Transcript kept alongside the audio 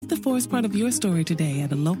the forest part of your story today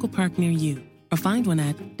at a local park near you, or find one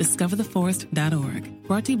at discovertheforest.org.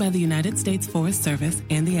 Brought to you by the United States Forest Service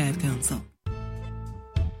and the Ad Council.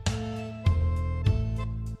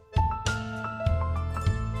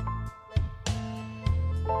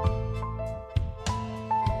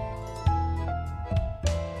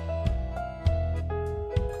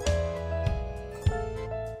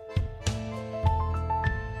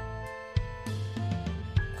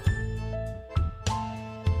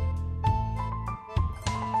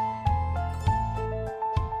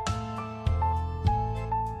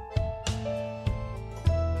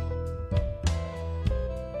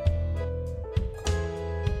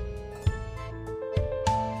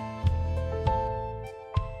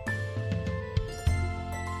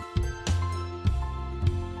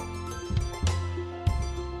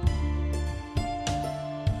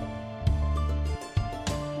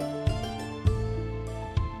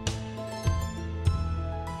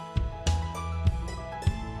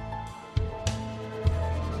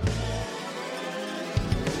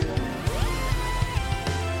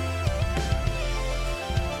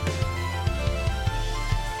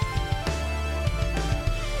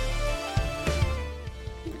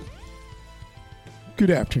 Good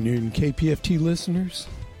afternoon, KPFT listeners.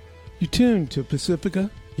 You're tuned to Pacifica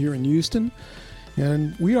here in Houston,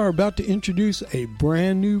 and we are about to introduce a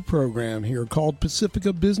brand new program here called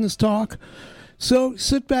Pacifica Business Talk. So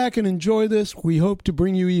sit back and enjoy this. We hope to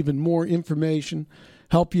bring you even more information,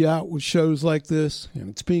 help you out with shows like this, and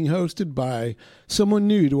it's being hosted by someone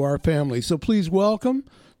new to our family. So please welcome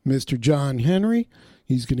Mr. John Henry.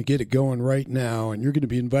 He's going to get it going right now, and you're going to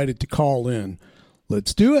be invited to call in.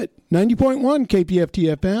 Let's do it. 90.1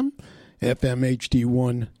 KPFT FM, FM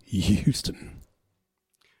HD1 Houston.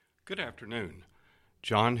 Good afternoon.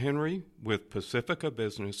 John Henry with Pacifica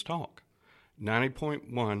Business Talk,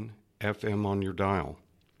 90.1 FM on your dial.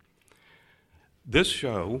 This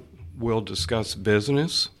show will discuss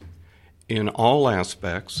business in all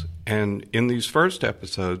aspects, and in these first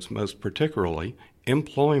episodes, most particularly,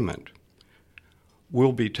 employment.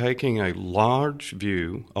 We'll be taking a wide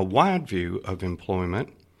view of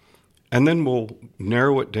employment, and then we'll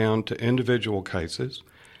narrow it down to individual cases,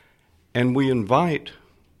 and we invite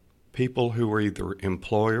people who are either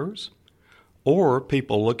employers or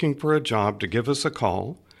people looking for a job to give us a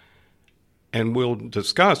call, and we'll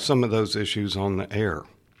discuss some of those issues on the air.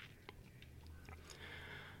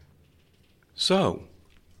 So,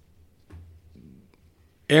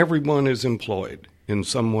 everyone is employed in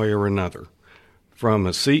some way or another, from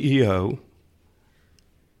a CEO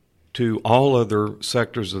to all other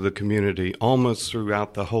sectors of the community, almost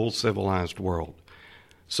throughout the whole civilized world.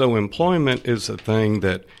 So employment is a thing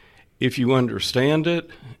that, if you understand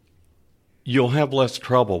it, you'll have less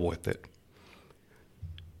trouble with it.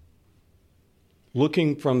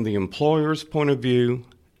 Looking from the employer's point of view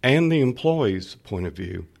and the employee's point of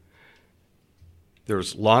view,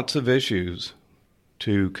 there's lots of issues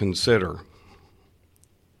to consider.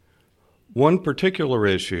 One particular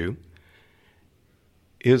issue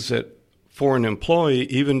is that for an employee,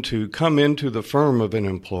 even to come into the firm of an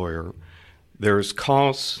employer, there's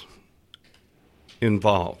costs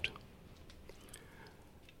involved.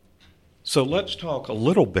 So let's talk a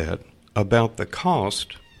little bit about the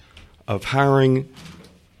cost of hiring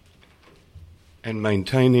and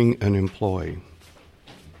maintaining an employee.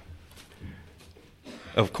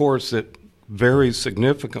 Of course, it varies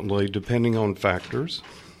significantly depending on factors.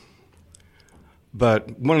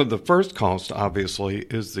 But one of the first costs, obviously,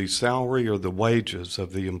 is the salary or the wages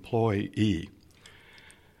of the employee.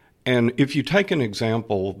 And if you take an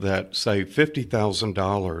example that, say,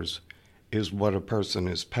 $50,000 is what a person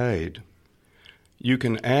is paid, you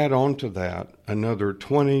can add on to that another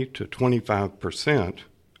 20 to 25%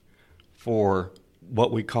 for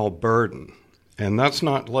what we call burden. And that's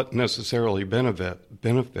not necessarily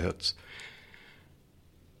benefits.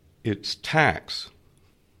 It's tax.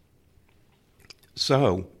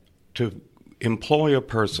 So, to employ a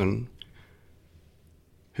person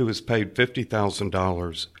who is paid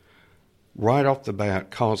 $50,000 right off the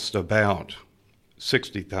bat costs about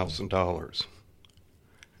 $60,000.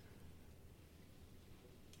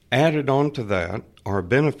 Added on to that are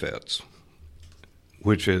benefits,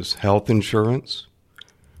 which is health insurance,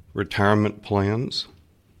 retirement plans,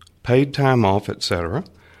 paid time off, etc.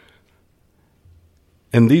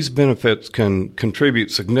 And these benefits can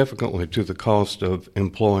contribute significantly to the cost of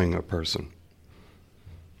employing a person.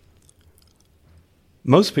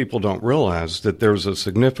 Most people don't realize that there's a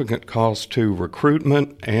significant cost to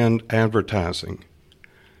recruitment and advertising.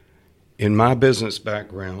 In my business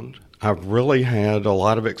background, I've really had a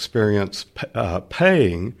lot of experience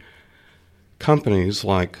paying companies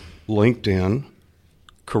like LinkedIn,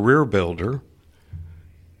 CareerBuilder,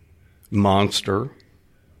 Monster,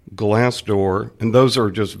 Glassdoor, and those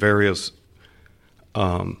are just various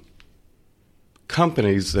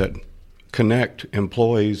companies that connect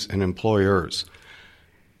employees and employers.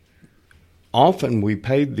 Often we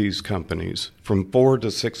paid these companies from $4,000 to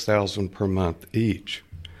 $6,000 per month each.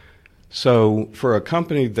 So for a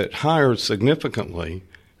company that hires significantly,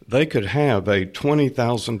 they could have a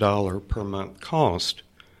 $20,000 per month cost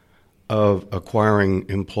of acquiring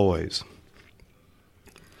employees.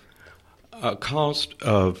 A cost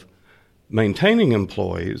of maintaining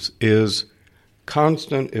employees is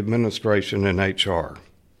constant administration in HR.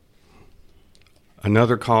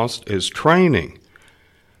 Another cost is training.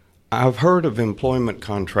 I've heard of employment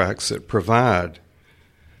contracts that provide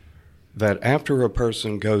that after a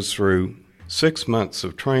person goes through 6 months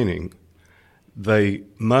of training, they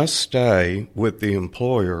must stay with the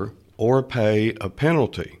employer or pay a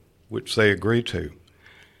penalty, which they agree to.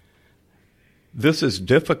 This is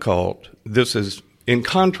difficult. This is in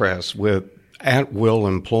contrast with at-will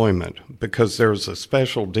employment, because there's a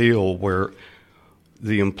special deal where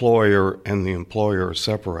the employer and the employer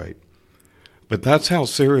separate. But that's how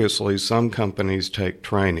seriously some companies take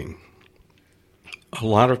training. A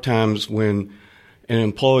lot of times when an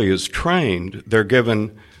employee is trained, they're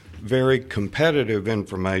given very competitive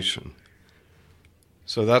information.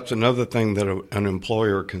 So that's another thing that an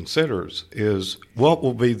employer considers is what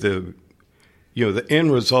will be the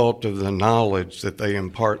end result of the knowledge that they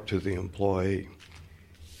impart to the employee.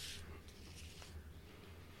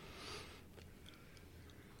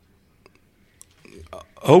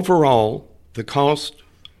 Overall, the cost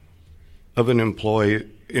of an employee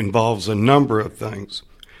involves a number of things.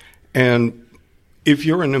 And if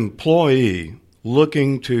you're an employee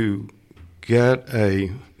looking to get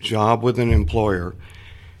a job with an employer,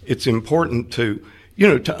 it's important to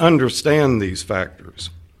understand these factors.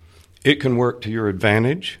 It can work to your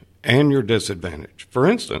advantage and your disadvantage. For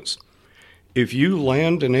instance, if you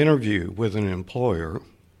land an interview with an employer,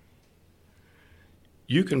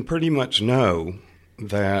 you can pretty much know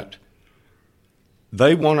that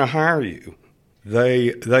they want to hire you.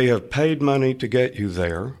 They have paid money to get you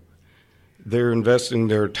there. They're investing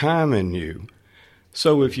their time in you.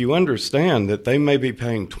 So if you understand that they may be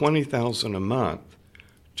paying $20,000 a month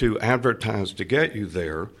to advertise to get you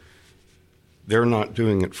there, they're not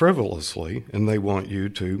doing it frivolously, and they want you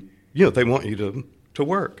to, to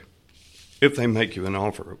work, if they make you an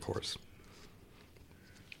offer, of course.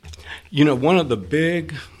 One of the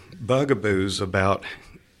big bugaboos about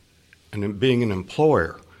being an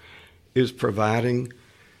employer is providing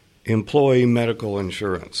employee medical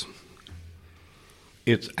insurance.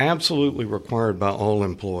 It's absolutely required by all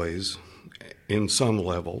employees in some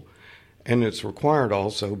level, and it's required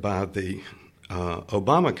also by the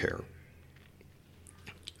Obamacare,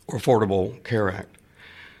 or Affordable Care Act.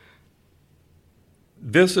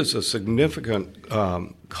 This is a significant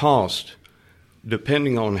cost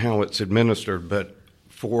depending on how it's administered, but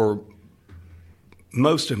for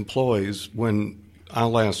most employees, when I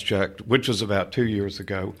last checked, which was about 2 years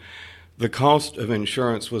ago, the cost of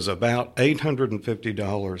insurance was about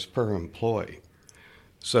 $850 per employee,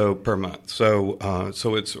 per month. So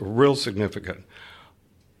it's real significant.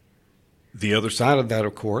 The other side of that,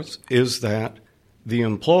 of course, is that the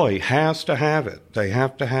employee has to have it. They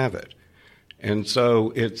have to have it. And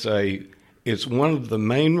so it's one of the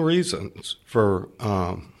main reasons for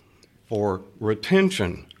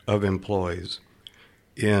retention of employees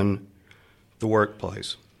in the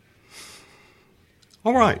workplace.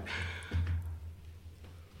 All right.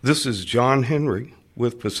 This is John Henry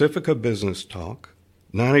with Pacifica Business Talk,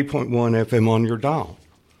 90.1 FM on your dial.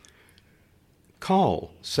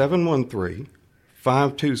 Call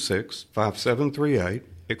 713-526-5738,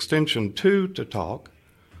 extension 2 to talk,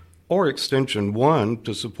 or extension 1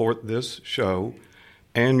 to support this show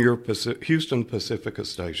and your Houston Pacifica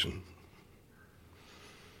station.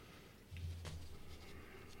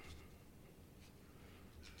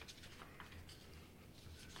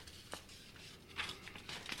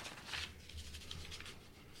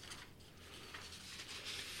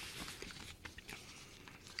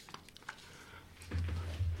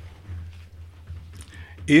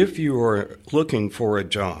 If you are looking for a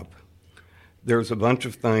job, there's a bunch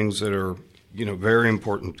of things that are, very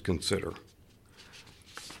important to consider.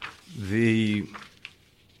 You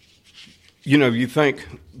think,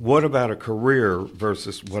 what about a career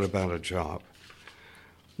versus what about a job?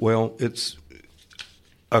 Well, it's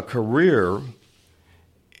a career.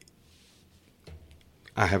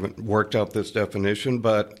 I haven't worked out this definition,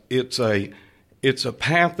 but it's it's a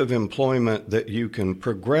path of employment that you can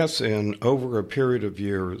progress in over a period of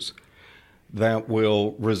years that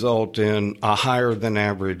will result in a higher than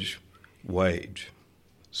average wage.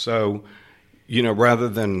 So, rather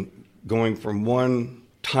than going from one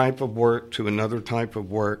type of work to another type of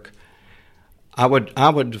work, I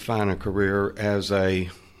would define a career as a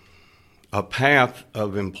path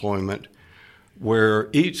of employment where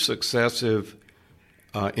each successive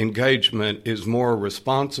engagement is more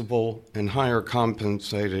responsible and higher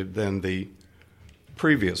compensated than the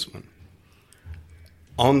previous one.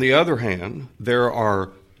 On the other hand, there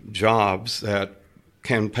are jobs that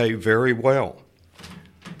can pay very well,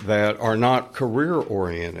 that are not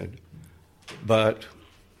career-oriented, but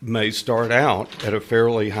may start out at a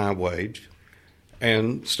fairly high wage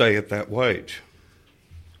and stay at that wage.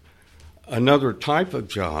 Another type of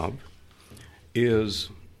job is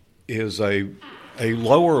a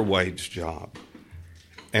lower wage job,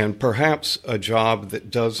 and perhaps a job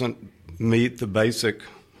that doesn't meet the basic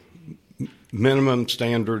minimum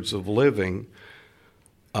standards of living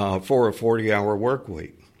for a 40-hour work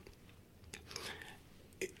week.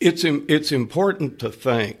 It's important to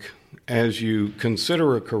think, as you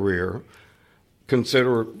consider a career,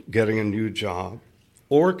 consider getting a new job,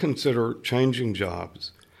 or consider changing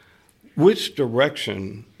jobs, which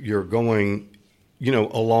direction you're going,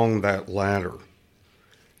 along that ladder.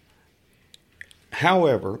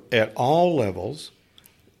 However, at all levels,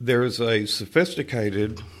 there's a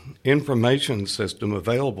sophisticated information system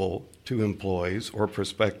available to employees or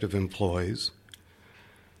prospective employees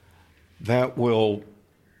that will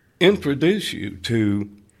introduce you to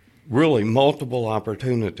really multiple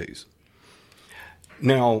opportunities.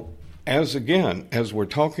 Now, as we're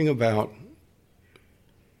talking about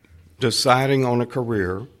deciding on a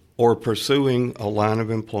career or pursuing a line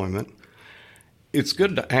of employment, it's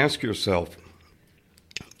good to ask yourself,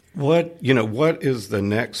 what is the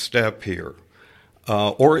next step here?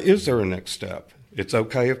 Or is there a next step? It's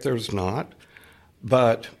okay if there's not,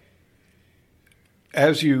 but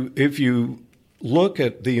if you look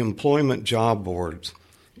at the employment job boards,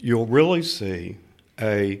 you'll really see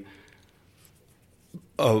a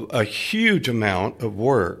huge amount of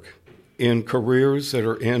work in careers that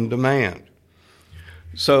are in demand.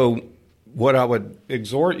 So what I would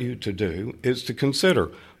exhort you to do is to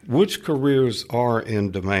consider which careers are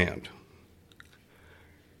in demand.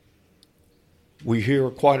 We hear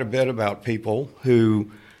quite a bit about people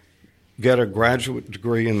who get a graduate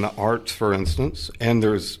degree in the arts, for instance, and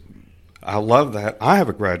I love that. I have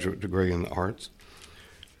a graduate degree in the arts.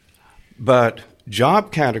 But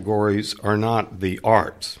job categories are not the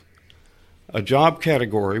arts. A job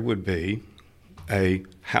category would be a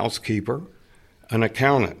housekeeper, an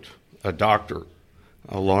accountant, a doctor,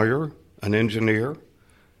 a lawyer, an engineer,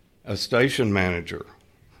 a station manager,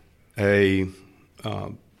 a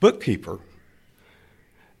bookkeeper.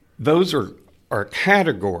 Those are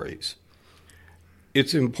categories.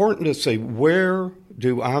 It's important to say, where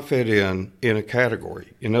do I fit in a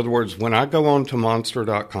category? In other words, when I go on to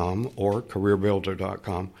Monster.com or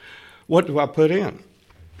CareerBuilder.com, what do I put in?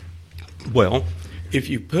 Well, if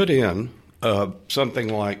you put in something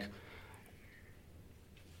like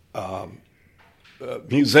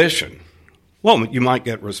musician, well, you might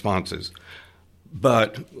get responses.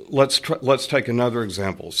 But let's take another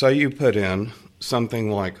example. Say you put in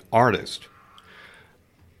something like artist.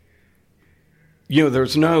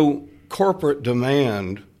 There's no corporate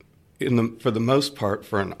demand for the most part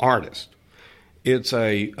for an artist. It's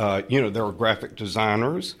there are graphic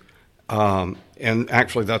designers, and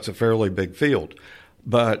actually that's a fairly big field.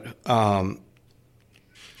 But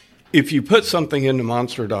if you put something into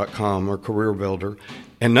Monster.com or CareerBuilder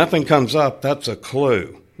and nothing comes up, that's a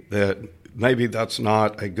clue that maybe that's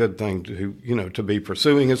not a good thing to be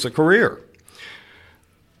pursuing as a career.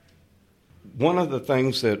 One of the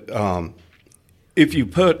things that if you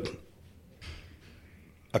put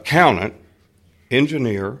accountant,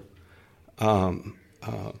 engineer,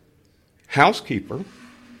 housekeeper,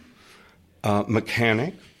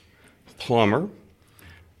 mechanic, plumber,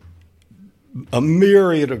 a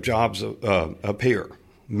myriad of jobs appear,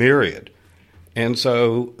 myriad. And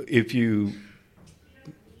so if you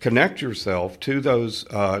connect yourself to those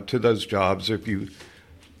jobs, if you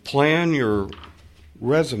plan your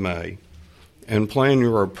resume and plan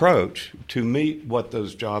your approach to meet what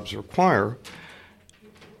those jobs require,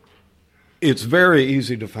 it's very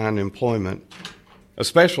easy to find employment,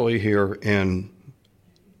 especially here in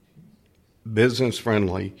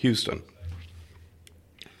business-friendly Houston.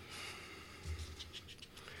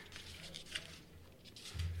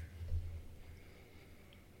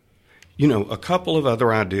 A couple of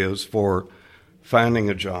other ideas for finding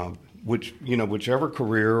a job whichever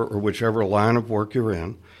career or whichever line of work you're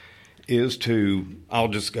in, is to, I'll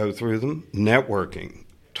just go through them, networking,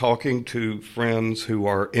 talking to friends who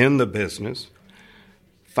are in the business,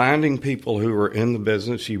 finding people who are in the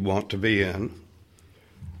business you want to be in,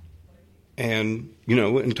 and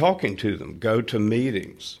talking to them. Go to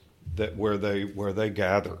meetings where they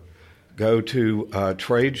gather. Go to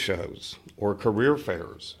trade shows or career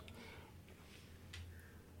fairs,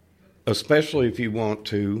 especially if you want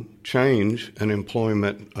to change an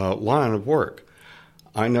employment line of work.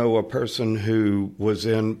 I know a person who was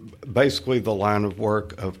in basically the line of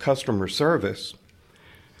work of customer service,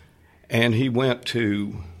 and he went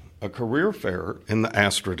to a career fair in the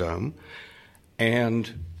Astrodome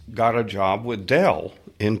and got a job with Dell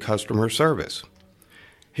in customer service.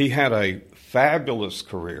 He had a fabulous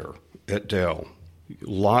career at Dell,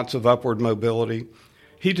 lots of upward mobility.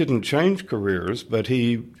 He didn't change careers, but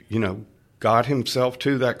he, got himself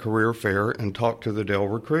to that career fair and talked to the Dell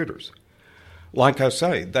recruiters. Like I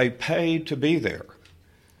say, they paid to be there.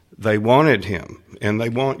 They wanted him, and they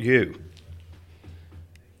want you.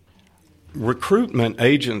 Recruitment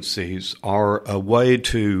agencies are a way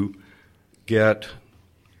to get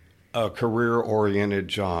a career-oriented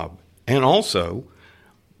job, and also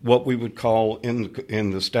what we would call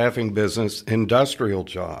in the staffing business industrial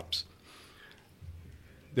jobs.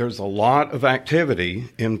 There's a lot of activity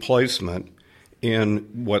in placement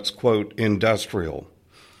in what's, quote, industrial.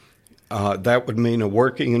 That would mean a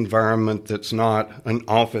working environment that's not an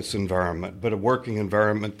office environment, but a working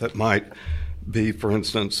environment that might be, for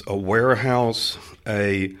instance, a warehouse,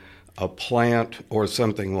 a plant, or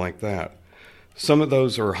something like that. Some of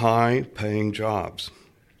those are high-paying jobs.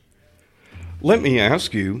 Let me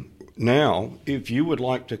ask you now, if you would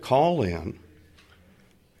like to call in,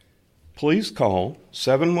 please call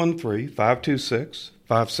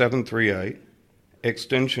 713-526-5738,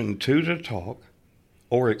 extension 2 to talk,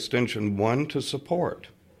 or extension 1 to support.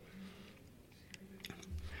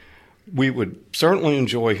 We would certainly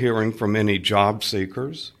enjoy hearing from any job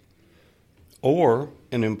seekers or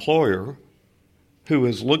an employer who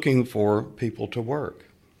is looking for people to work.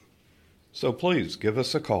 So please give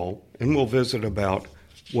us a call and we'll visit about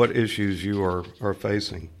what issues you are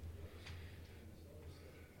facing.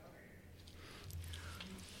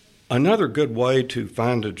 Another good way to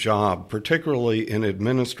find a job, particularly in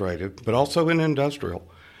administrative, but also in industrial,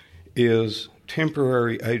 is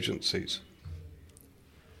temporary agencies.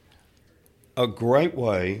 A great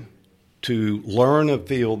way to learn a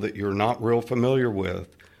field that you're not real familiar with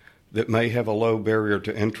that may have a low barrier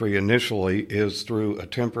to entry initially is through a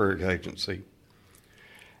temporary agency.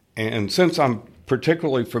 And since I'm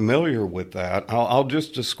particularly familiar with that, I'll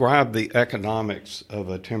just describe the economics of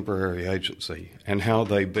a temporary agency and how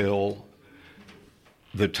they bill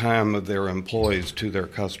the time of their employees to their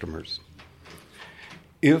customers.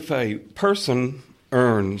 If a person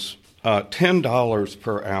earns $10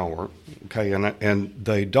 per hour, okay, and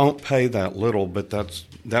they don't pay that little, but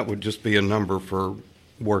that would just be a number for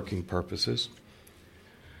working purposes,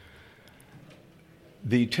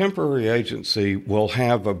 the temporary agency will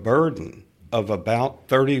have a burden of about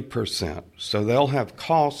 30%. So they'll have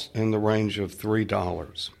costs in the range of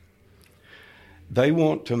 $3. They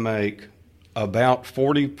want to make about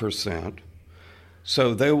 40%,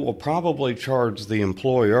 so they will probably charge the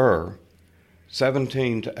employer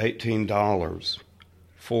 $17 to $18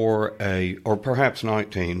 for or perhaps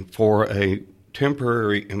 $19 for a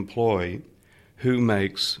temporary employee who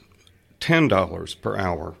makes $10 per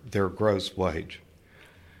hour, their gross wage.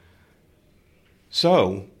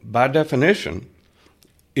 So, by definition,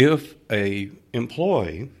 if an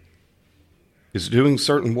employee is doing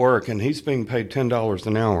certain work and he's being paid $10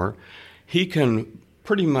 an hour, he can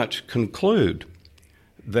pretty much conclude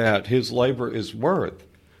that his labor is worth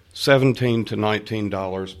 $17 to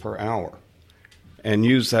 $19 per hour and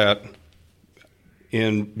use that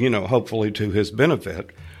in, hopefully to his benefit,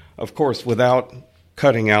 of course, without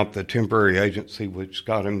cutting out the temporary agency which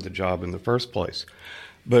got him the job in the first place.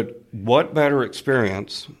 But what better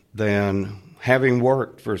experience than having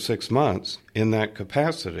worked for 6 months in that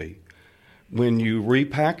capacity when you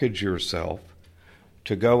repackage yourself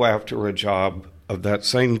to go after a job of that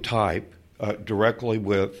same type directly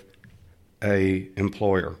with an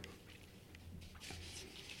employer.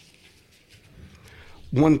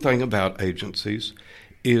 One thing about agencies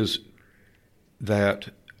is that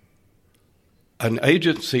an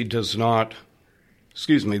agency does not,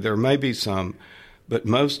 there may be some, but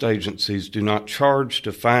most agencies do not charge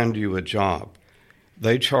to find you a job.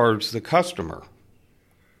 They charge the customer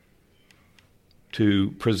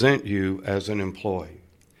to present you as an employee.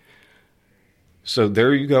 So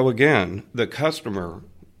there you go again. The customer,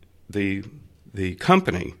 the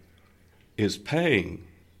company is paying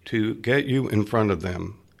to get you in front of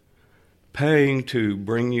them, paying to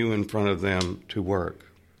bring you in front of them to work.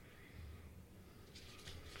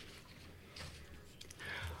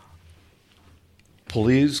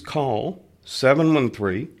 Please call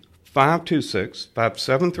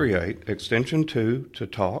 713-526-5738, extension 2 to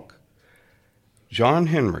talk. John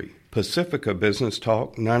Henry, Pacifica Business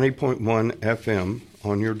Talk, 90.1 FM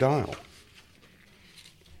on your dial.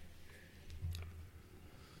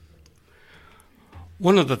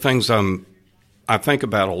 One of the things I think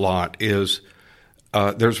about a lot is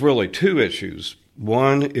there's really two issues.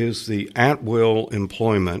 One is the at-will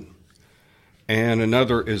employment, and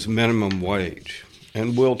another is minimum wage.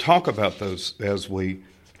 And we'll talk about those as we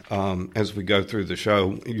go through the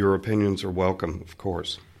show. Your opinions are welcome, of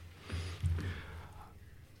course.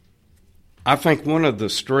 I think one of the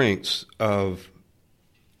strengths of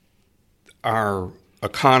our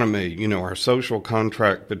economy, our social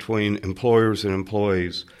contract between employers and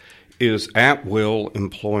employees, is at-will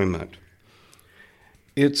employment.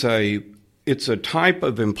 It's a type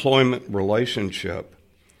of employment relationship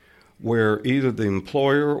where either the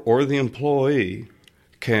employer or the employee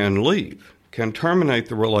can leave, can terminate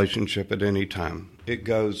the relationship at any time. It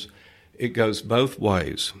goes both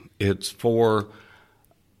ways. It's for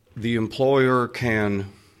the employer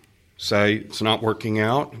can say it's not working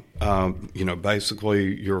out,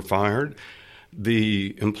 basically you're fired.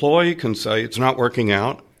 The employee can say it's not working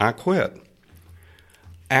out, I quit.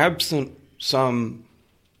 Absent some,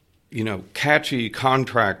 catchy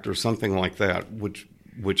contract or something like that, which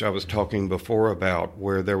I was talking before about,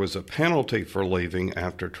 where there was a penalty for leaving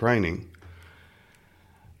after training,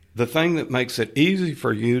 the thing that makes it easy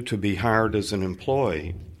for you to be hired as an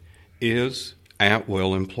employee is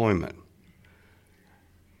at-will employment.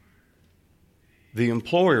 The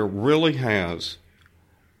employer really has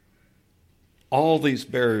all these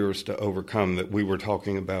barriers to overcome that we were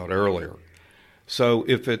talking about earlier. So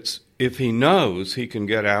if he knows he can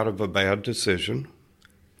get out of a bad decision,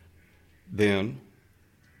 then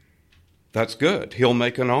that's good. He'll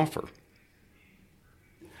make an offer.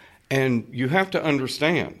 And you have to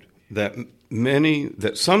understand that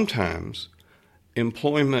sometimes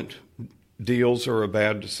employment deals are a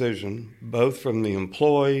bad decision, both from the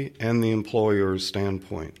employee and the employer's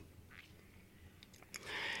standpoint.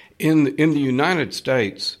 In the United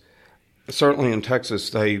States, certainly in Texas,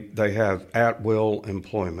 they have at-will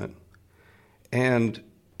employment, and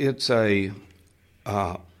it's kind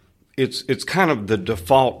of the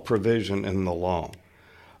default provision in the law.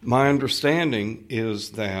 My understanding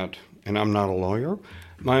is that, and I'm not a lawyer,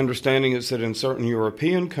 my understanding is that in certain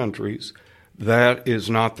European countries, that is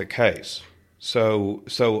not the case. So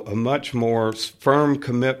a much more firm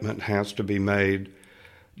commitment has to be made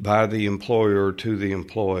by the employer to the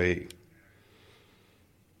employee.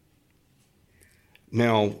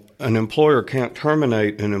 Now, an employer can't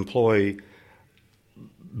terminate an employee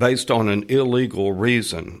based on an illegal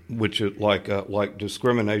reason, which is like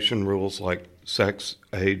discrimination rules like sex,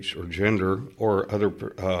 age, or gender, or other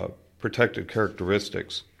protected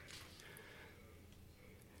characteristics.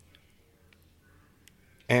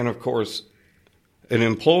 And of course, an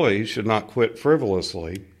employee should not quit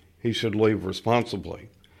frivolously. He should leave responsibly.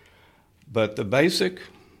 But the basic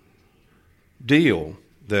deal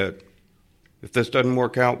that if this doesn't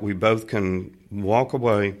work out, we both can walk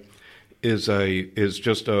away is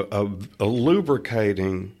just a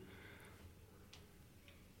lubricating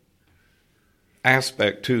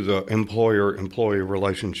aspect to the employer-employee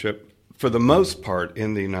relationship for the most part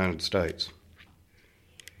in the United States.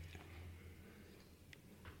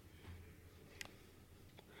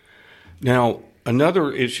 Now,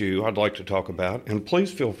 another issue I'd like to talk about, and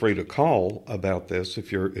please feel free to call about this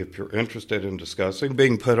if you're interested in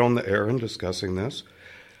being put on the air and discussing this.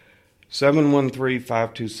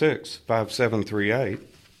 713-526-5738,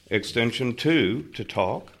 extension 2 to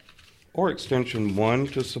talk, or extension 1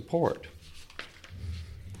 to support.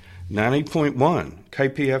 90.1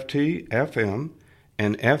 KPFT FM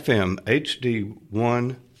and FM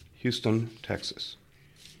HD1 Houston, Texas.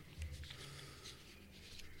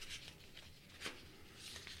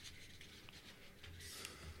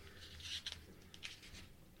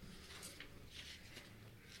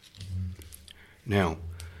 Now,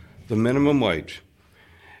 the minimum wage.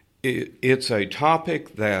 It's a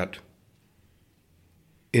topic that,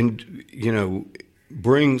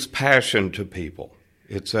 brings passion to people.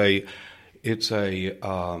 It's a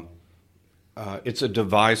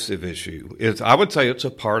divisive issue. I would say it's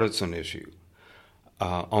a partisan issue.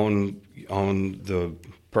 On the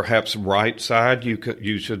perhaps right side,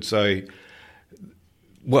 you should say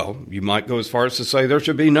well, you might go as far as to say there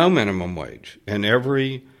should be no minimum wage, and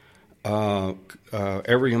every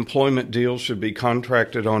employment deal should be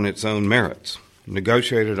contracted on its own merits,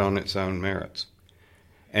 negotiated on its own merits.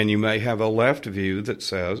 And you may have a left view that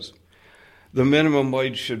says the minimum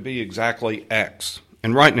wage should be exactly X.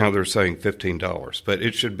 And right now they're saying $15, but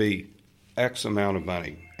it should be X amount of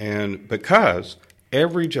money. And because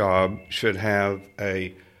every job should have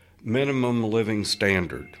a minimum living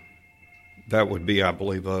standard. That would be, I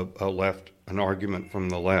believe, an argument from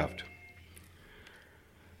the left.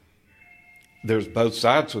 There's both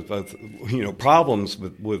sides with both, problems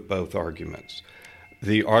with both arguments.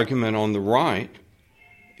 The argument on the right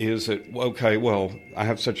is that, okay, well, I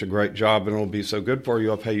have such a great job and it'll be so good for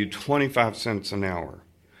you, I'll pay you 25 cents an hour.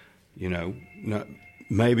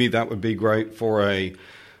 Maybe that would be great for a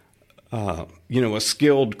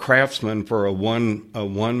skilled craftsman for a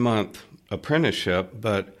one month apprenticeship,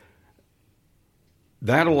 but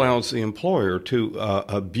that allows the employer to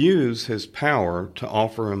abuse his power to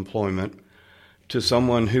offer employment to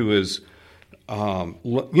someone who is,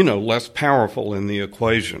 less powerful in the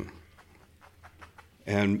equation.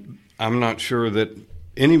 And I'm not sure that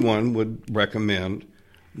anyone would recommend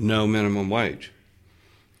no minimum wage.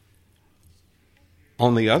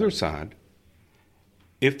 On the other side,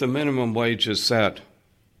 if the minimum wage is set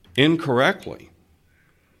incorrectly,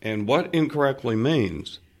 and what incorrectly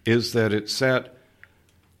means is that it's set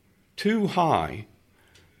too high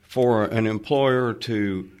for an employer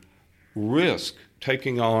to risk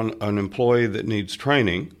taking on an employee that needs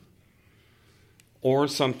training or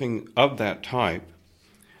something of that type,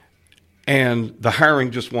 and the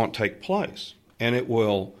hiring just won't take place, and it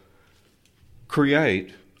will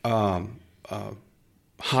create higher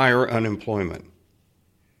unemployment.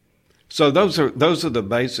 So those are the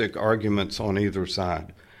basic arguments on either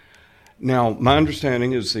side. Now, my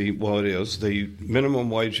understanding is the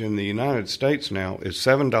minimum wage in the United States now is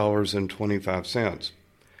 $7.25.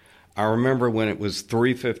 I remember when it was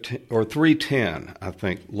 $3.15 or $3.10, I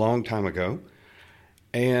think, long time ago.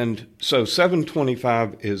 And so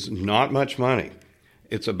 $7.25 is not much money.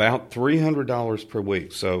 It's about $300 per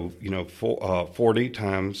week. So 40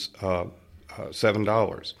 times $7.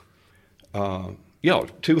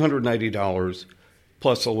 $280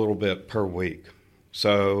 plus a little bit per week.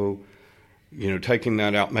 So, taking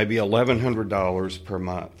that out, maybe $1,100 per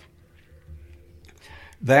month.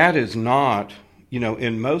 That is not,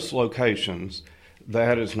 in most locations,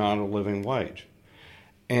 that is not a living wage.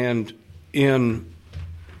 And in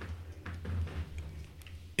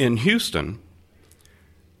Houston,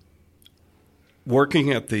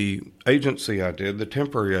 working at the agency I did, the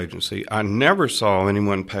temporary agency, I never saw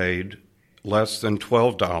anyone paid less than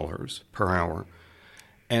 $12 per hour.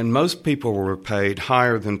 And most people were paid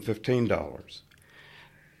higher than $15.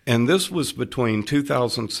 And this was between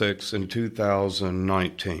 2006 and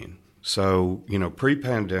 2019. So,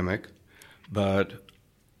 pre-pandemic, but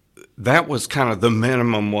that was kind of the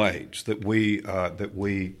minimum wage that we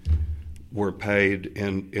were paid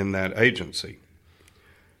in that agency.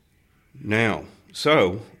 Now,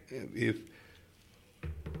 so if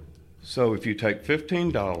you take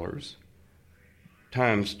 $15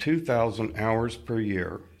 times 2,000 hours per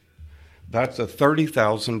year, that's a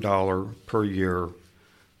 $30,000 per year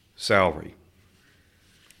salary.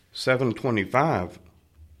 $7.25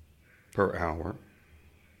 per hour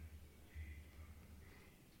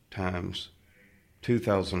times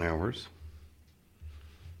 2,000 hours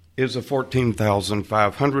is a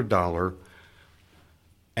 $14,500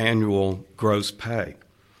 annual gross pay.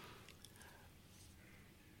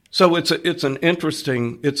 So it's an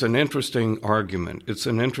interesting argument. It's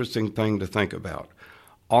an interesting thing to think about.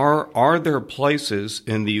 Are there places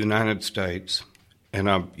in the United States, and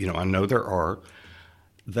I know there are,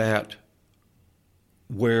 that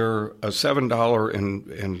where a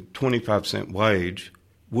 $7.25 wage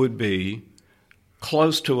would be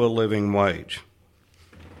close to a living wage?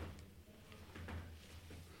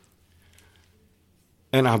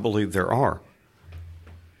 And I believe there are.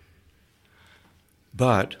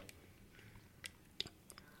 But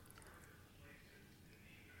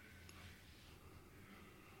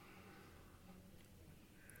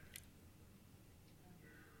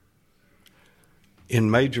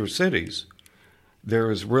in major cities, there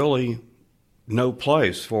is really no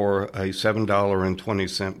place for a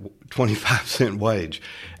 $7.25 wage.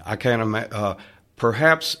 I can't imagine.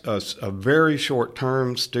 Perhaps a very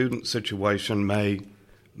short-term student situation may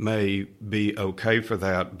be okay for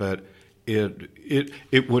that, but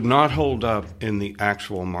it would not hold up in the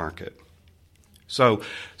actual market. So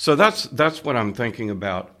that's what I'm thinking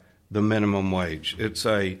about the minimum wage. It's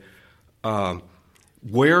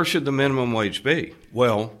where should the minimum wage be?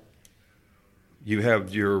 Well, you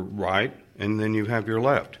have your right and then you have your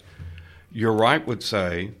left. Your right would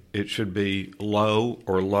say it should be low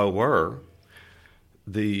or lower.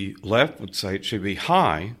 The left would say it should be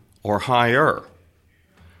high or higher.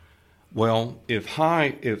 Well, if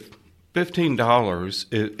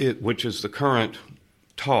 $15, which is the current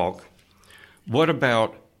talk, what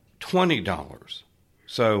about $20?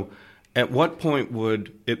 So at what point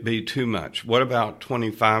would it be too much? What about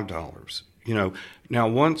 $25? Now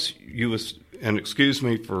once and excuse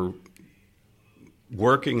me for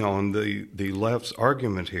working on the left's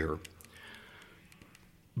argument here,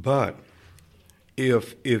 but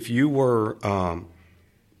if you were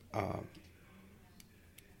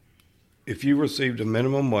if you received a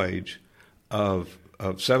minimum wage of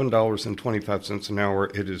 $7.25 an hour,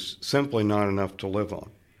 it is simply not enough to live on.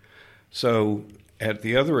 So at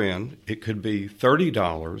the other end, it could be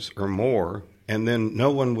 $30 or more, and then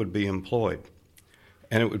no one would be employed,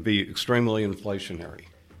 and it would be extremely inflationary.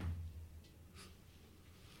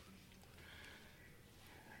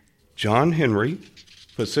 John Henry,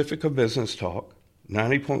 Pacifica Business Talk,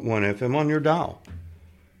 90.1 FM on your dial,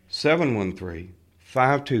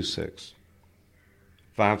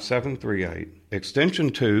 713-526-5738, extension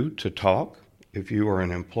 2 to talk if you are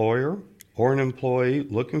an employer or an employee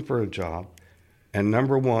looking for a job, and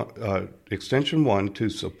extension 1 to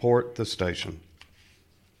support the station.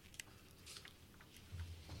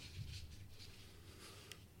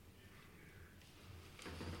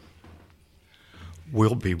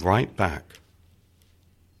 We'll be right back.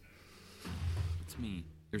 It's me,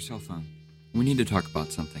 your cell phone. We need to talk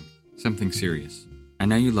about something serious. I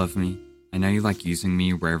know you love me. I know you like using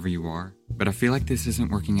me wherever you are, but I feel like this isn't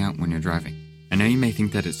working out when you're driving. I know you may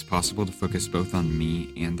think that it's possible to focus both on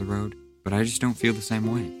me and the road, but I just don't feel the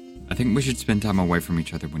same way. I think we should spend time away from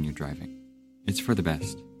each other when you're driving. It's for the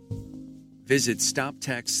best. Visit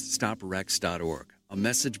StopTextStopWrecks.org. A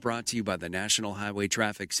message brought to you by the National Highway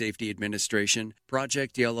Traffic Safety Administration,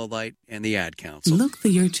 Project Yellow Light, and the Ad Council. Look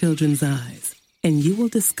through your children's eyes, and you will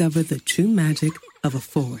discover the true magic of a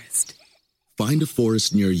forest. Find a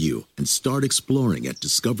forest near you and start exploring at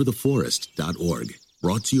discovertheforest.org.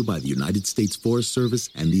 Brought to you by the United States Forest Service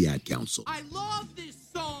and the Ad Council. I love this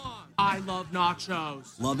song. I love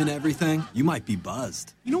nachos. Loving everything? You might be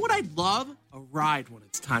buzzed. You know what I'd love? A ride when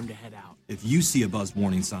it's time to head out. If you see a buzzed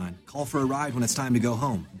warning sign, call for a ride when it's time to go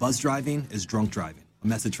home. Buzz driving is drunk driving. A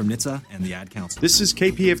message from NHTSA and the Ad Council. This is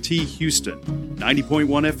KPFT Houston,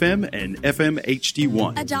 90.1 FM and FM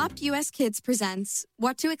HD1. Adopt US Kids presents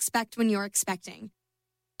What to Expect When You're Expecting.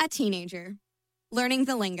 A teenager. Learning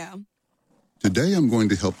the lingo. Today I'm going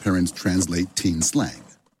to help parents translate teen slang.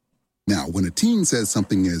 Now, when a teen says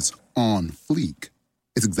something is on fleek,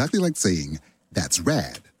 it's exactly like saying, that's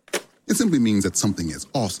rad. It simply means that something is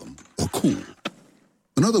awesome or cool.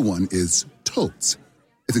 Another one is totes.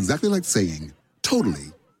 It's exactly like saying,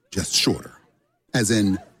 totally, just shorter. As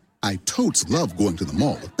in, I totes love going to the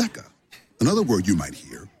mall with Becca. Another word you might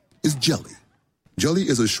hear is jelly. Jelly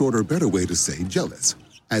is a shorter, better way to say jealous.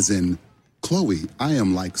 As in, Chloe, I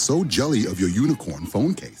am like so jelly of your unicorn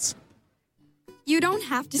phone case. You don't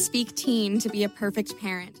have to speak teen to be a perfect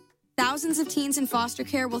parent. Thousands of teens in foster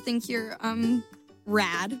care will think you're,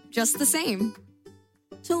 rad, just the same.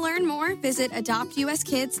 To learn more, visit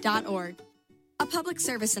adoptuskids.org. A public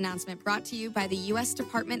service announcement brought to you by the U.S.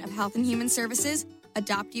 Department of Health and Human Services,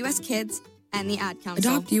 Adopt U.S. Kids, and the Ad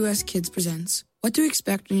Council. Adopt U.S. Kids presents What to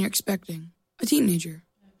Expect When You're Expecting. A teenager.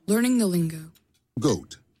 Learning the lingo.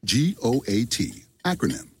 GOAT, G-O-A-T,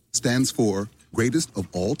 acronym, stands for Greatest of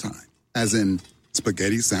All Time. As in,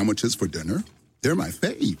 spaghetti sandwiches for dinner? They're my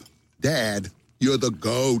fave. Dad, you're the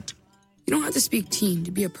GOAT. You don't have to speak teen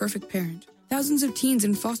to be a perfect parent. Thousands of teens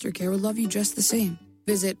in foster care will love you just the same.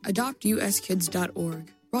 Visit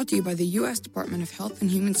adoptuskids.org. Brought to you by the U.S. Department of Health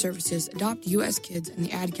and Human Services, Adopt U.S. Kids, and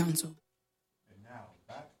the Ad Council. And now,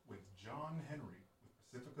 back with John Henry with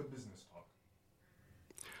Pacifica Business Talk.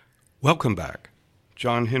 Welcome back.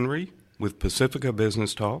 John Henry with Pacifica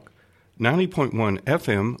Business Talk, 90.1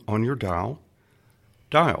 FM on your dial.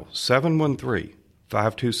 Dial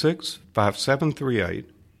 713-526-5738,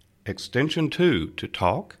 extension 2 to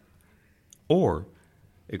talk, or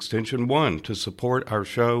extension 1 to support our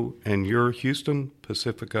show and your Houston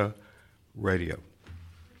Pacifica radio.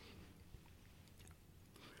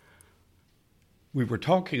 We were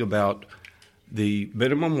talking about the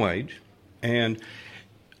minimum wage, and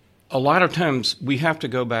a lot of times we have to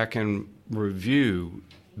go back and review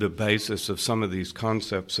the basis of some of these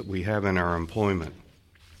concepts that we have in our employment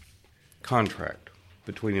contract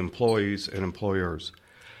between employees and employers.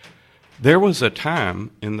 There was a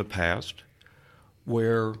time in the past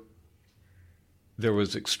where there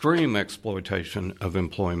was extreme exploitation of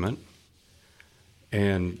employment,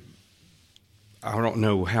 and I don't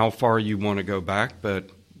know how far you want to go back, but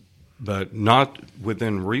not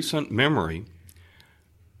within recent memory,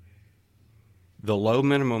 the low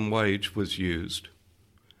minimum wage was used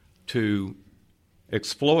to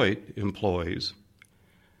exploit employees,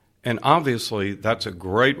 and obviously that's a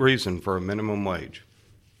great reason for a minimum wage.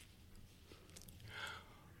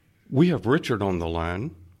 We have Richard on the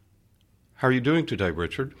line. How are you doing today,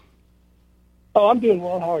 Richard? Oh, I'm doing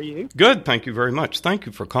well. How are you? Good, thank you very much. Thank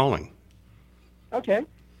you for calling. Okay.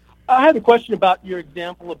 I had a question about your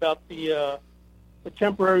example about the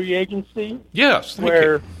temporary agency. Yes, thank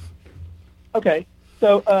you. Okay,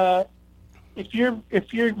 so if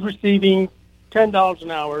you're receiving $10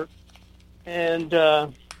 an hour, and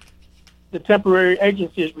the temporary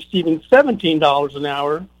agency is receiving $17 an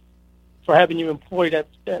hour for having you employed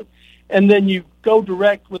and then you go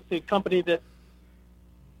direct with the company that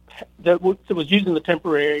was using the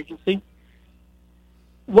temporary agency,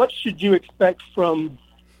 what should you expect from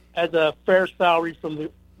as a fair salary from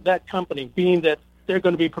that company, being that they're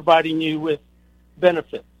going to be providing you with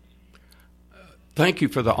benefits? Thank you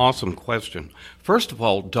for the awesome question. First of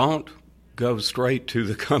all, don't go straight to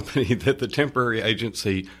the company that the temporary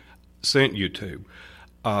agency sent you to.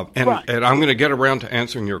 And I'm going to get around to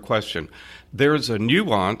answering your question. There's a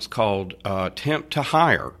nuance called temp to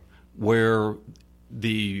hire, where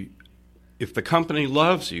if the company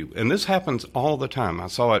loves you, and this happens all the time, I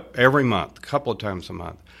saw it every month, a couple of times a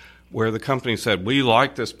month, where the company said, we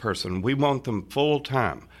like this person, we want them full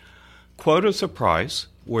time. Quote us a price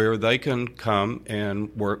where they can come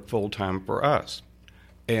and work full time for us.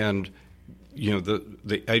 And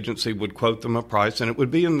the agency would quote them a price, and it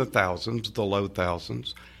would be in the thousands, the low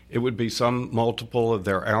thousands. It would be some multiple of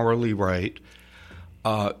their hourly rate,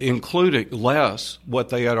 including less what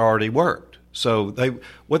they had already worked. So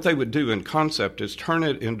what they would do in concept is turn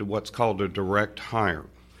it into what's called a direct hire.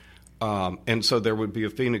 And so there would be a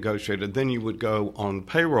fee negotiated. Then you would go on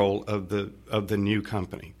payroll of the new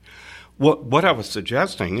company. What I was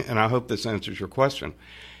suggesting, and I hope this answers your question,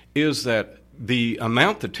 is that the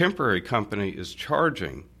amount the temporary company is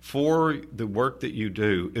charging for the work that you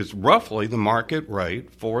do is roughly the market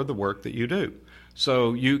rate for the work that you do.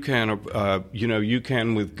 So you can, you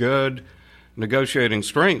can with good negotiating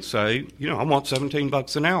strength say, I want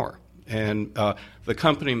 $17 an hour, and the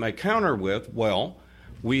company may counter with, well,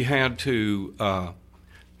 we had to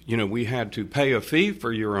pay a fee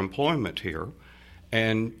for your employment here,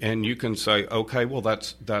 and you can say, okay, well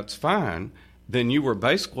that's fine. Then you were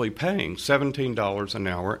basically paying $17 an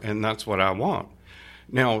hour, and that's what I want.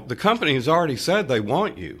 Now, the company has already said they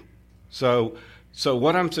want you. So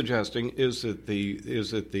what I'm suggesting is that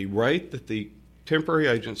the rate that the temporary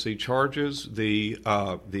agency charges the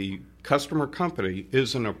customer company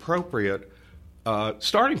is an appropriate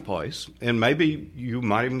starting place, and maybe you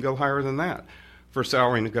might even go higher than that for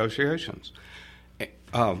salary negotiations.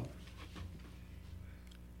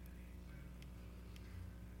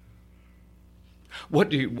 What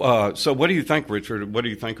do you think, Richard? What do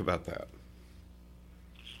you think about that?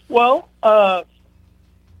 Well, I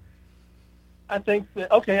think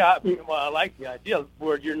that, I like the idea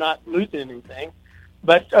where you're not losing anything.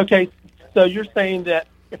 But, okay, so you're saying that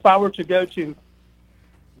if I were to go to,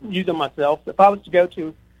 using myself, if I was to go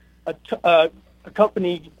to a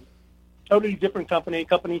company, totally different company,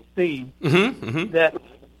 Company C, that,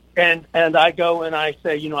 and I go and I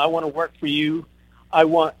say, I want to work for you. I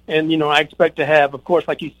expect to have, of course,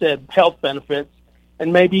 like you said, health benefits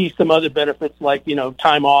and maybe some other benefits like,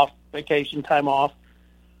 time off, vacation time off.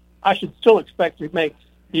 I should still expect to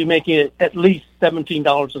be making it at least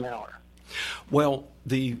 $17 an hour. Well,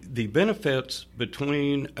 the benefits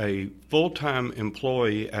between a full-time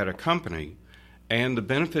employee at a company and the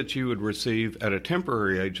benefits you would receive at a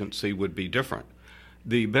temporary agency would be different.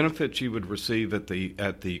 The benefits you would receive at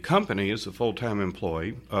the company as a full-time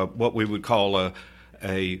employee, what we would call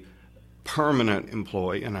a permanent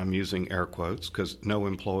employee, and I'm using air quotes because no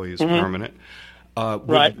employee is permanent.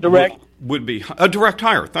 Would be a direct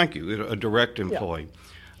hire. Thank you. A direct employee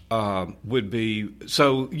would be,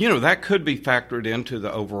 so that could be factored into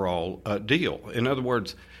the overall deal. In other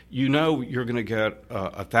words, you're going to get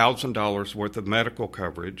 $1,000 worth of medical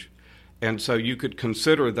coverage. And so you could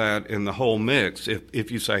consider that in the whole mix.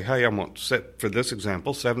 If you say, hey, I want, for this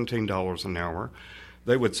example, $17 an hour,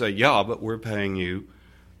 they would say, yeah, but we're paying you,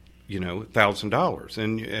 $1,000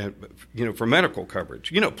 and, for medical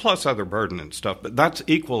coverage, plus other burden and stuff, but that's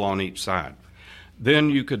equal on each side. Then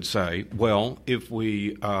you could say, well, if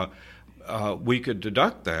we could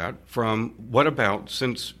deduct that from, what about,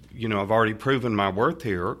 since I've already proven my worth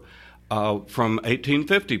here from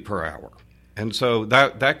 $18.50 per hour. And so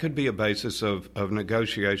that could be a basis of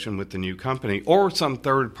negotiation with the new company or some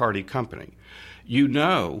third-party company. You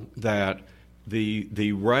know that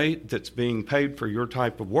the rate that's being paid for your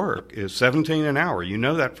type of work is $17 an hour. You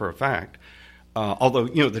know that for a fact. Although,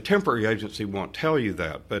 the temporary agency won't tell you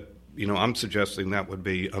that, but, I'm suggesting that would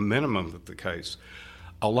be a minimum of the case.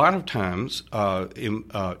 A lot of times,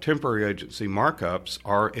 temporary agency markups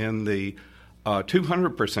are in the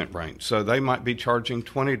 200% range. So they might be charging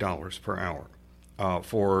 $20 per hour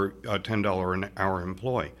for a $10 an hour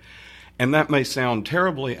employee. And that may sound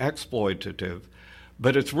terribly exploitative,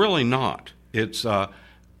 but it's really not.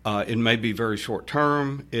 It may be very short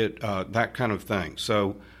term, that kind of thing.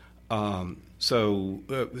 So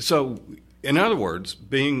in other words,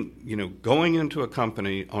 going into a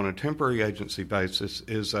company on a temporary agency basis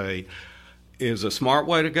is a smart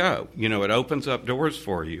way to go. It opens up doors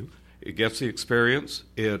for you. It gets the experience.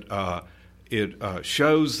 It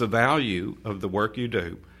shows the value of the work you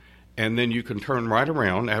do, and then you can turn right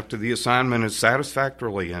around after the assignment is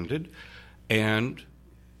satisfactorily ended, and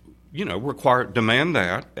demand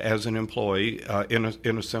that as an employee in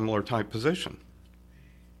a similar type position.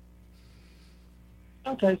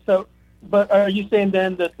 Okay, but are you saying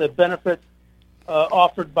then that the benefits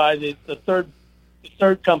offered by the third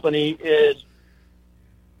company is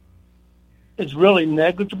really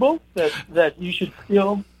negligible? That you should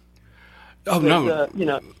feel? Oh no,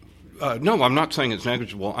 no, I'm not saying it's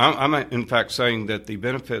negligible. I'm in fact saying that the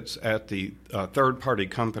benefits at the third-party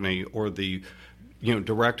company or the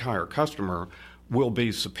direct hire customer will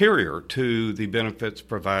be superior to the benefits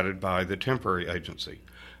provided by the temporary agency.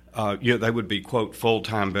 They would be, quote,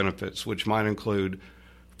 full-time benefits, which might include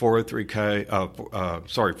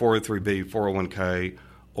 403B, 401K,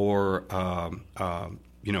 or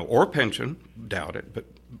or pension. Doubt it, but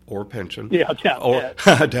or pension. Yeah,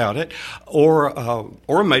 I doubt it. Or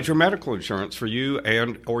a major medical insurance for you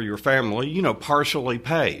and or your family. Partially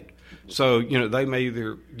paid. So they may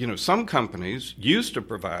either some companies used to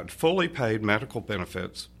provide fully paid medical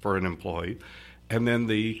benefits for an employee, and then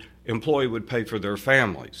the employee would pay for their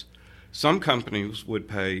families. Some companies would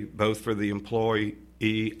pay both for the employee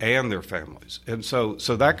and their families. And so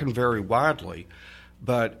that can vary widely.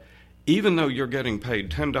 But even though you're getting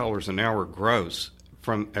paid $10 an hour gross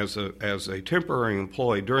as a temporary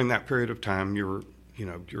employee during that period of time you're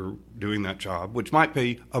doing that job, which might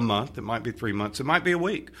be a month, it might be 3 months, it might be a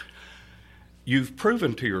week, you've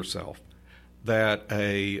proven to yourself that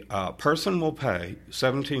a person will pay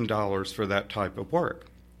 $17 for that type of work.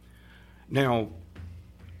 Now,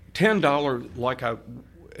 $10,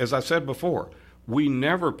 as I said before, we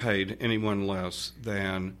never paid anyone less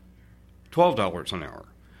than $12 an hour.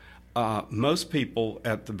 Most people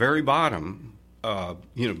at the very bottom,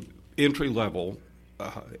 entry level,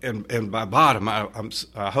 and by bottom,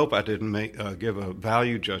 I hope I didn't give a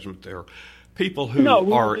value judgment there. People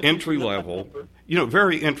who are entry level,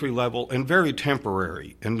 very entry level and very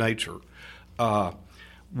temporary in nature,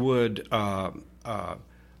 would at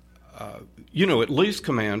least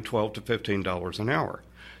command $12 to $15 an hour.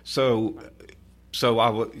 So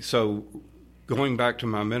going back to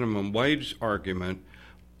my minimum wage argument,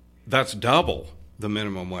 that's double the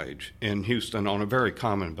minimum wage in Houston on a very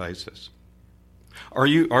common basis. Are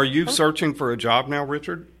you searching for a job now,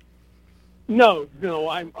 Richard? No,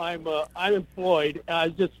 I'm employed.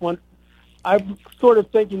 I'm sort of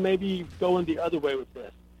thinking maybe going the other way with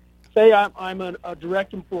this. Say I'm a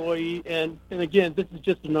direct employee, and again, this is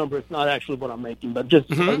just a number. It's not actually what I'm making, but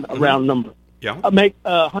just a round number. Yeah. I make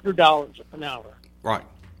 $100 an hour. Right.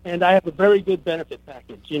 And I have a very good benefit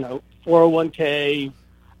package. 401K,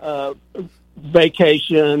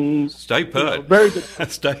 vacation. Stay put. Very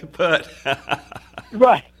good. Stay put.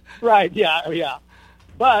 Right. Yeah.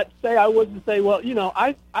 But say I was to say, well,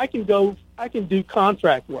 I can do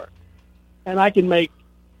contract work, and I can make,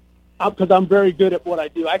 because I'm very good at what I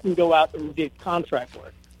do, I can go out and get contract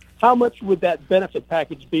work. How much would that benefit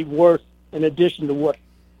package be worth in addition to what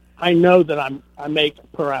I know that I make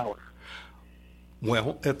per hour?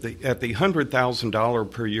 Well, at the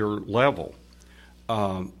 $100,000 per year level,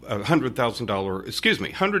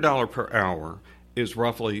 $100 per hour is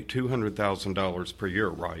roughly $200,000 per year,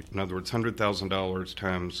 right? In other words, $100,000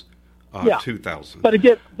 times 2,000. But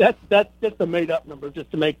again, that's just a made-up number,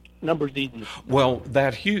 just to make numbers easy. Well,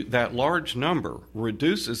 that large number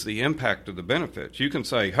reduces the impact of the benefits. You can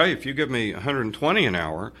say, hey, if you give me $120 an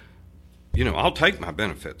hour, I'll take my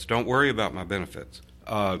benefits. Don't worry about my benefits.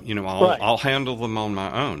 I'll handle them on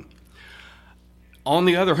my own. On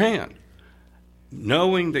the other hand,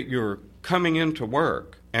 knowing that you're coming into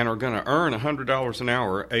work and are going to earn $100 an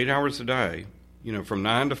hour, 8 hours a day, from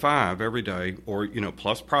 9 to 5 every day, or,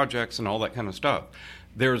 plus projects and all that kind of stuff,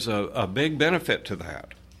 there's a big benefit to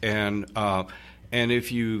that. And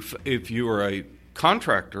if you are a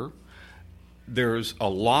contractor, there's a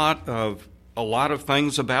lot of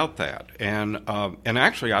things about that, and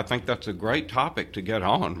actually, I think that's a great topic to get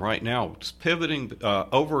on right now. It's pivoting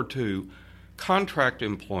over to contract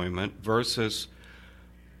employment versus,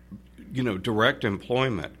 direct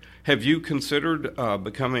employment. Have you considered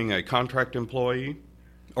becoming a contract employee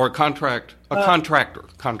or a contractor?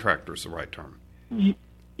 Contractor is the right term.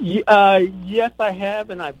 Yes, I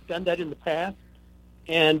have, and I've done that in the past,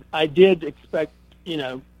 and I did expect,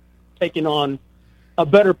 taking on a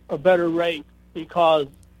better rate because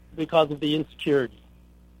of the insecurity,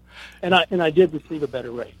 and I did receive a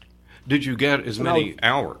better rate. Did you get as many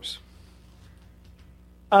hours?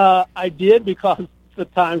 I did, because the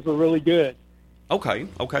times were really good. Okay,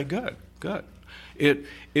 good.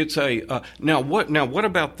 It's a now what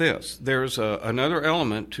about this? There's another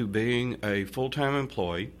element to being a full-time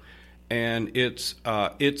employee, and it's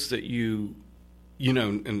that you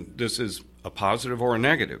and this is a positive or a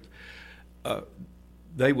negative.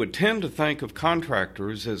 They would tend to think of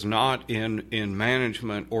contractors as not in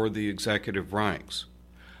management or the executive ranks.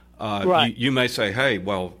 Right. You may say, hey,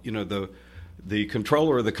 well, the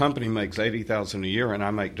controller of the company makes $80,000 a year, and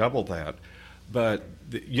I make double that. But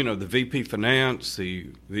the VP finance,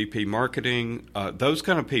 the VP marketing, those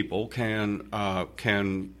kind of people can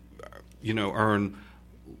earn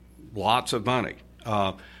lots of money.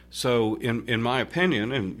 So in my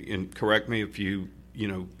opinion, and correct me if you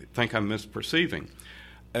think I'm misperceiving,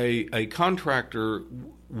 a contractor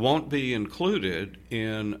won't be included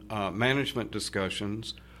in management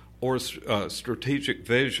discussions or strategic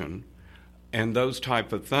vision and those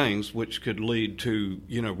type of things, which could lead to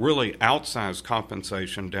really outsized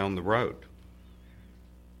compensation down the road.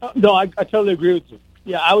 No, I totally agree with you.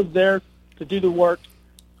 Yeah, I was there to do the work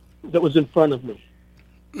that was in front of me.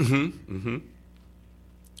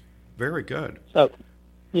 Very good. So,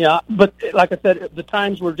 yeah, but like I said, the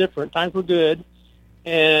times were different. Times were good,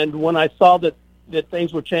 and when I saw that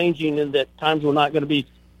things were changing and that times were not going to be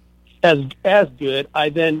as good, I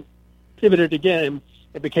then pivoted again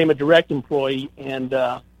and became a direct employee, and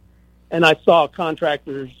I saw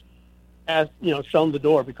contractors as shown the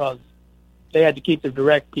door because they had to keep their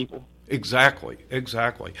direct people. Exactly.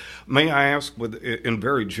 May I ask, in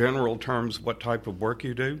very general terms, what type of work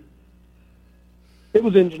you do? It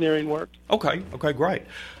was engineering work. Okay, great.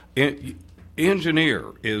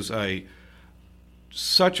 Engineer is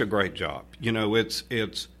such a great job.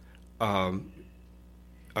 It's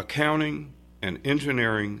accounting and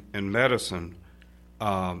engineering and medicine,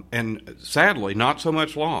 and sadly, not so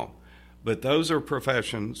much law. But those are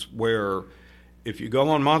professions where if you go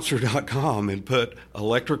on Monster.com and put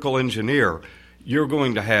electrical engineer, you're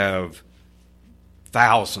going to have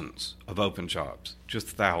thousands of open jobs, just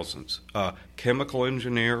thousands. Chemical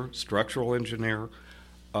engineer, structural engineer,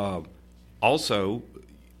 also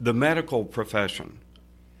the medical profession,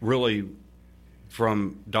 really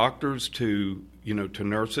from doctors to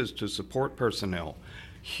nurses to support personnel.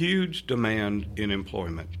 Huge demand in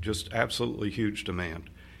employment, just absolutely huge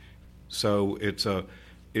demand. So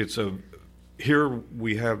here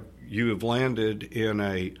you have landed in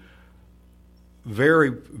a very,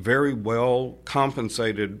 very well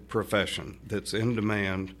compensated profession that's in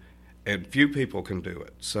demand, and few people can do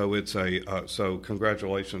it. So so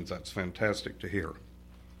congratulations. That's fantastic to hear.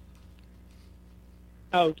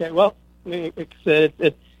 Okay, well, like I said,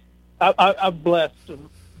 I'm blessed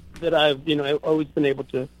that I've always been able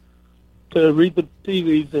to read the tea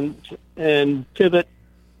leaves and pivot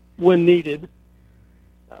when needed.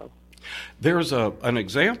 There's an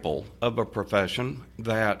example of a profession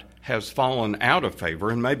that has fallen out of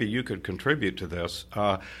favor, and maybe you could contribute to this.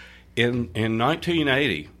 In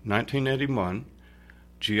 1981,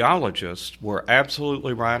 geologists were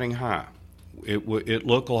absolutely riding high. It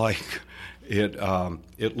looked like it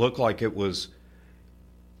was,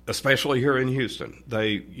 especially here in Houston.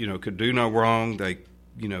 They could do no wrong. They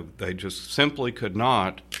just simply could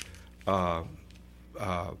not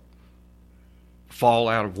fall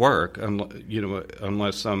out of work,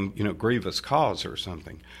 unless some grievous cause or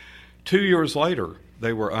something. 2 years later,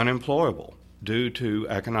 they were unemployable due to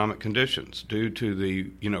economic conditions, due to the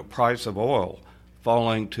price of oil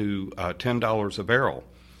falling to $10 a barrel.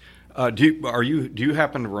 Do you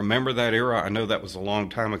happen to remember that era? I know that was a long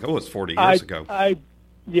time ago. It was 40 years ago. I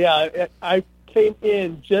came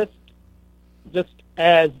in just as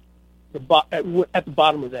at the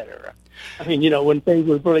bottom of that era. I mean, when things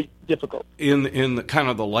were really difficult. In the kind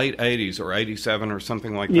of the late 80s or 87 or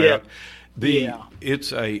something like Yeah. that.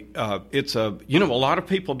 It's a a lot of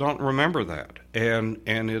people don't remember that, and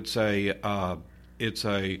it's a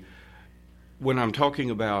when I'm talking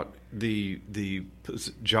about the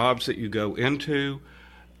jobs that you go into,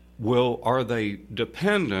 are they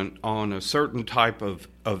dependent on a certain type of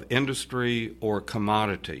industry or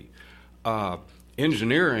commodity?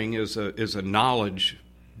 Engineering is a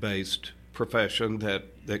knowledge-based profession that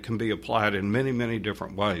can be applied in many, many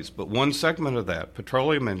different ways. But one segment of that,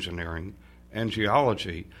 petroleum engineering and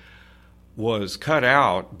geology, was cut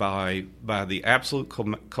out by the absolute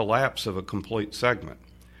collapse of a complete segment.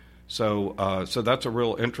 So that's a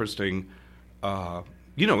real interesting,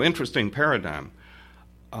 interesting paradigm.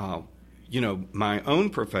 My own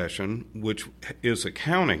profession, which is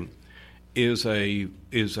accounting, is a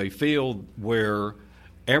field where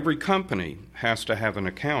every company has to have an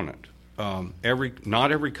accountant.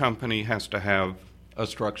 Not every company has to have a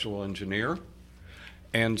structural engineer,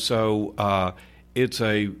 and so it's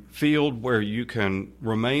a field where you can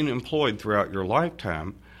remain employed throughout your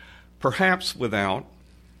lifetime, perhaps without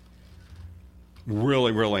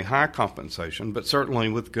really, really high compensation, but certainly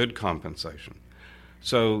with good compensation.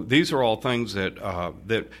 So these are all things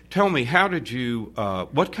that tell me, how did you,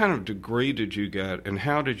 what kind of degree did you get, and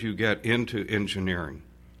how did you get into engineering?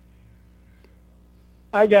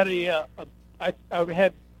 I got I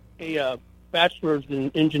had a bachelor's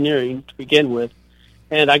in engineering to begin with,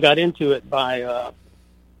 and I got into it by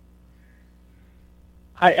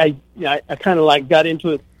I kind of got into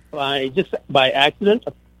it by accident.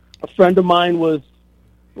 A friend of mine was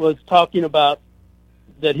talking about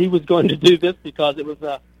that he was going to do this because it was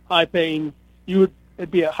a high-paying.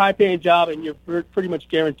 It'd be a high-paying job, and you're pretty much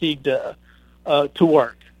guaranteed to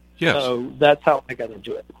work. Yes. So that's how I got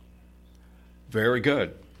into it. Very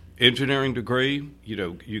good. Engineering degree,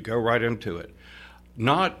 you go right into it.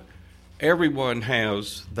 Not everyone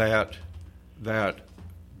has that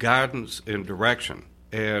guidance and direction.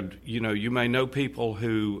 And, you may know people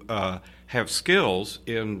who have skills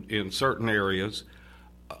in certain areas.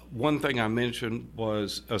 One thing I mentioned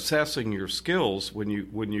was assessing your skills when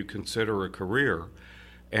you consider a career.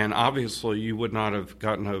 And obviously you would not have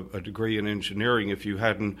gotten a degree in engineering if you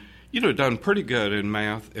hadn't, done pretty good in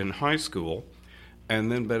math in high school and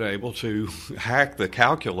then been able to hack the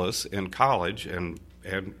calculus in college and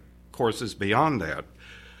courses beyond that.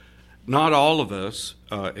 Not all of us,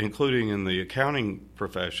 including in the accounting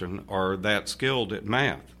profession, are that skilled at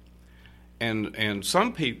math. And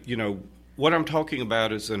some people, what I'm talking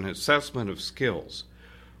about is an assessment of skills,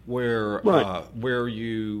 where right. Where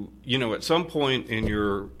you at some point in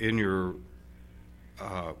your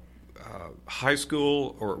high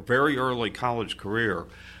school or very early college career,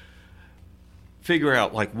 figure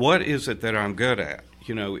out what is it that I'm good at?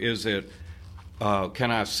 Is it can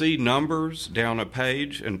I see numbers down a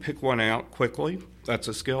page and pick one out quickly? That's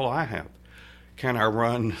a skill I have. Can I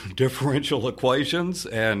run differential equations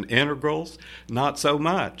and integrals? Not so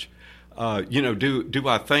much. Do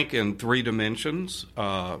I think in three dimensions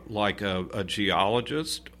like a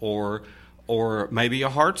geologist or maybe a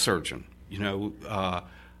heart surgeon? In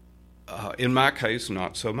my case,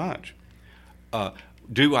 not so much.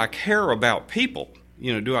 Do I care about people?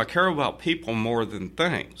 Do I care about people more than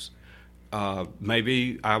things?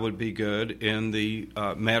 Maybe I would be good in the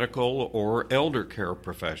medical or elder care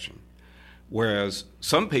profession, whereas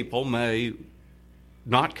some people may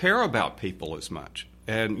not care about people as much,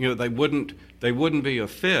 and they wouldn't be a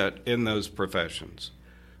fit in those professions.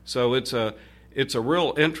 So it's a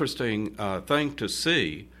real interesting thing to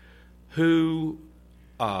see who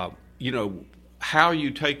how you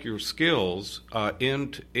take your skills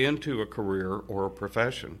into a career or a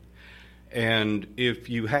profession. And if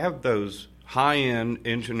you have those high-end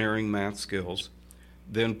engineering math skills,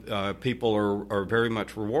 then people are very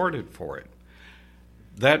much rewarded for it.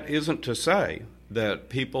 That isn't to say that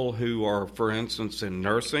people who are, for instance, in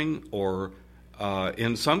nursing or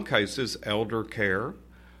in some cases elder care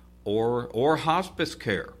or hospice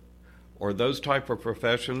care or those type of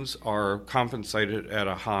professions are compensated at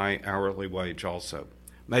a high hourly wage also.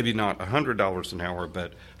 Maybe not $100 an hour,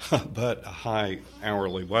 but a high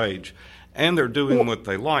hourly wage. And they're doing what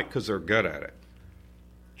they like because they're good at it.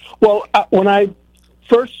 Well, when I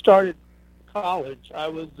first started college, I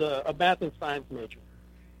was a math and science major.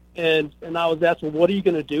 And I was asked, well, what are you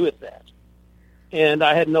going to do with that? And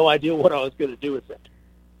I had no idea what I was going to do with it.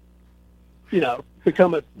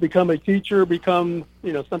 Become a teacher,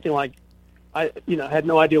 something like, I had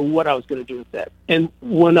no idea what I was going to do with that. And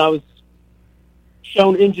when I was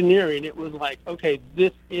shown engineering, it was like, okay,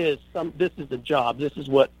 this is a job. This is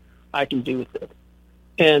what I can do with it.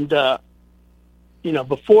 And,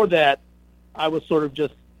 before that, I was sort of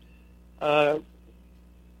just, I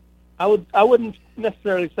wouldn't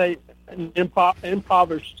necessarily say an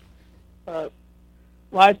impoverished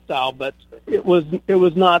lifestyle, but it was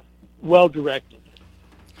not well directed.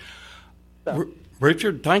 So.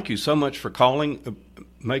 Richard, thank you so much for calling,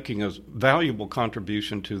 making a valuable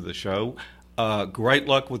contribution to the show. Great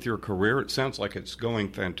luck with your career. It sounds like it's going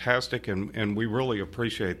fantastic, and we really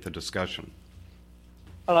appreciate the discussion.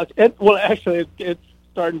 Actually, it's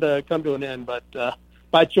starting to come to an end, but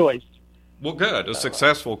by choice. Well, good. A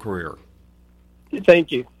successful career.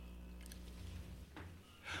 Thank you.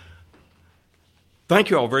 Thank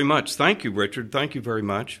you all very much. Thank you, Richard. Thank you very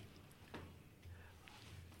much.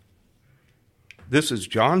 This is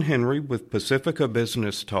John Henry with Pacifica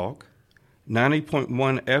Business Talk,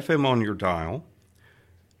 90.1 FM on your dial,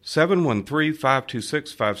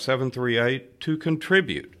 713-526-5738 to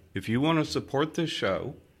contribute. If you want to support this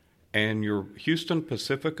show and your Houston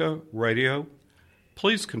Pacifica radio,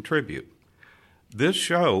 please contribute. This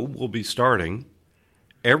show will be starting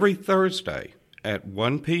every Thursday at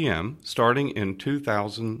 1 p.m. starting in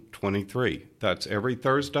 2023. That's every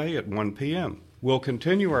Thursday at 1 p.m. We'll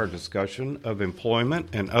continue our discussion of employment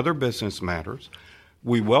and other business matters.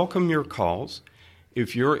 We welcome your calls.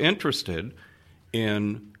 If you're interested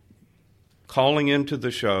in calling into the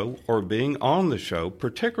show or being on the show,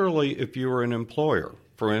 particularly if you are an employer.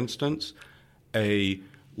 For instance, a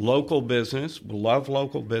local business, we love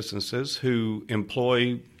local businesses who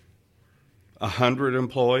employ 100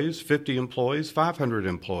 employees, 50 employees, 500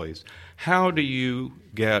 employees. How do you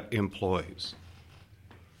get employees?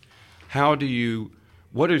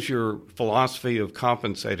 What is your philosophy of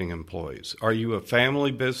compensating employees? Are you a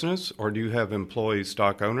family business or do you have employee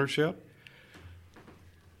stock ownership?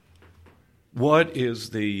 What are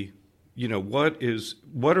the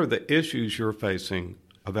issues you're facing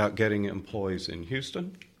about getting employees in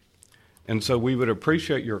Houston? And so we would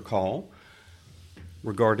appreciate your call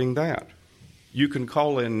regarding that. You can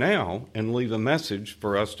call in now and leave a message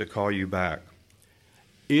for us to call you back.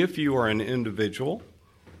 If you are an individual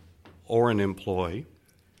or an employee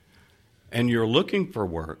and you're looking for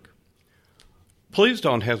work, please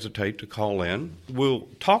don't hesitate to call in. We'll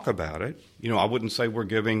talk about it. I wouldn't say we're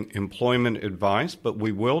giving employment advice, but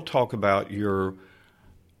we will talk about your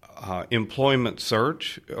employment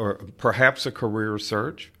search or perhaps a career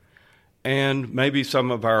search. And maybe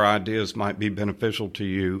some of our ideas might be beneficial to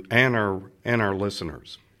you and our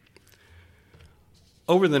listeners.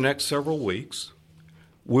 Over the next several weeks,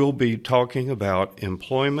 we'll be talking about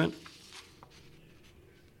employment,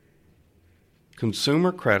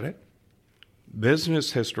 consumer credit,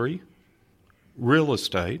 business history, real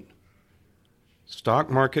estate,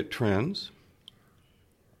 stock market trends,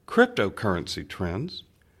 cryptocurrency trends,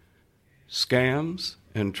 scams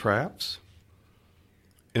and traps,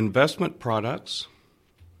 investment products,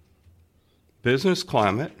 business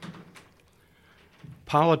climate,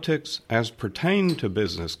 politics as pertain to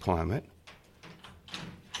business climate,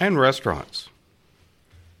 and restaurants.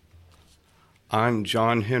 I'm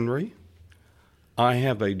John Henry. I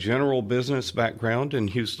have a general business background in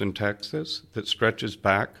Houston, Texas that stretches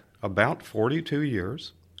back about 42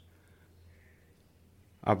 years.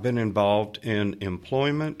 I've been involved in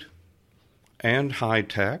employment and high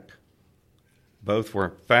tech. Both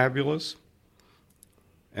were fabulous,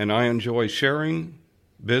 and I enjoy sharing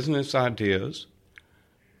business ideas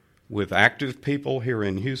with active people here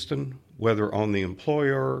in Houston, whether on the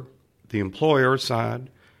employer side,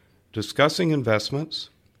 discussing investments,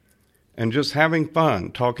 and just having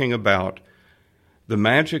fun talking about the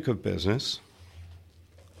magic of business,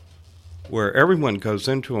 where everyone goes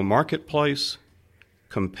into a marketplace,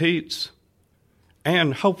 competes,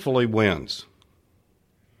 and hopefully wins.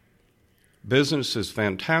 Business is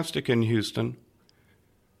fantastic in Houston,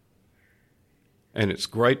 and it's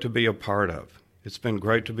great to be a part of. It's been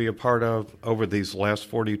great to be a part of over these last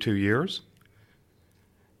 42 years.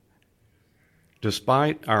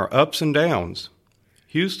 Despite our ups and downs,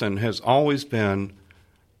 Houston has always been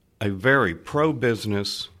a very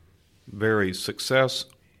pro-business, very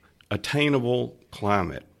success-attainable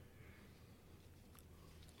climate.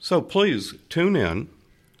 So please tune in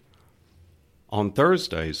on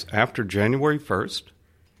Thursdays after January 1st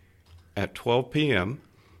at 12 p.m.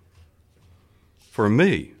 for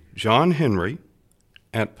me, John Henry,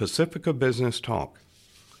 at Pacifica Business Talk,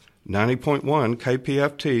 90.1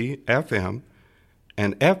 KPFT FM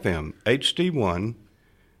and FM HD1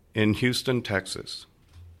 in Houston, Texas.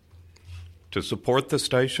 To support the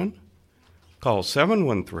station, call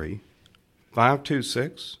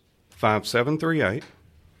 713-526-5738,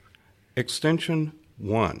 extension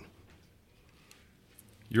 1.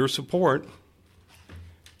 Your support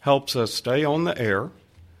helps us stay on the air,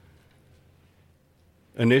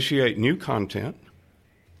 initiate new content,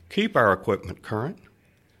 keep our equipment current,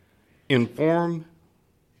 inform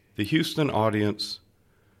the Houston audience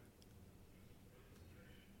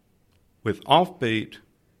with offbeat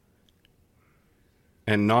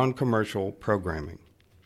and non-commercial programming.